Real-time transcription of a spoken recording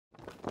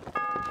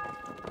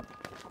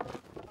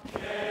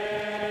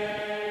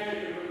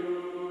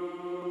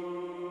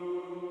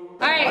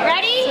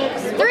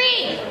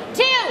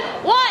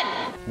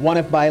1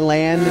 if by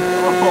land,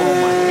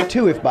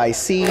 2 if by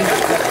sea,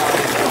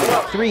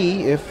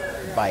 3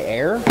 if by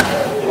air.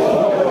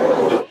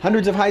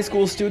 Hundreds of high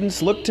school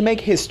students look to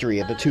make history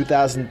at the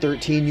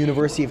 2013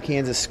 University of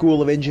Kansas School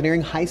of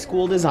Engineering High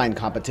School Design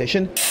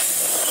Competition.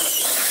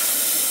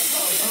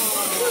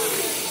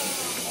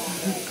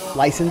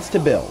 Licensed to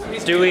build.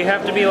 Do we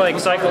have to be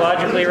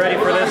psychologically ready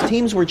for this?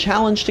 Teams were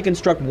challenged to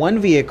construct one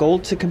vehicle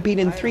to compete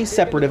in 3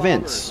 separate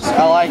events.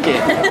 I like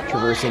it.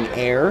 Traversing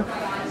air,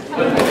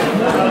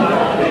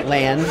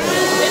 land,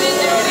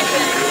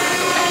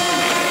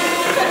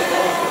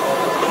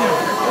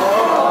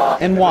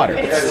 and water.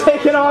 It's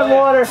taking on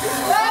water. And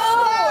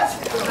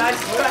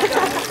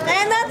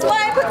that's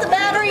why I put the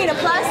battery in a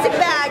plastic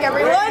bag,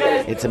 everyone.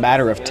 It's a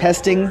matter of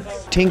testing,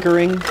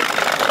 tinkering,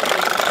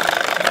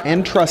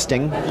 and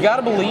trusting. You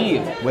gotta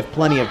believe. With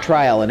plenty of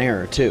trial and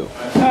error, too.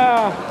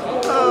 Oh,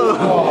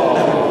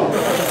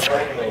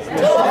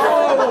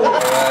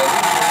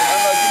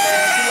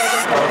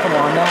 come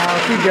on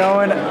now, keep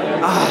going.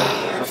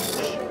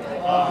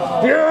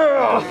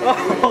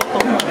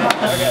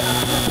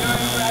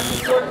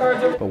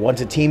 But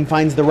once a team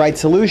finds the right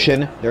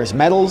solution, there's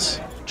medals,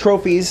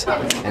 trophies,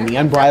 and the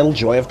unbridled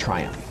joy of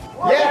triumph.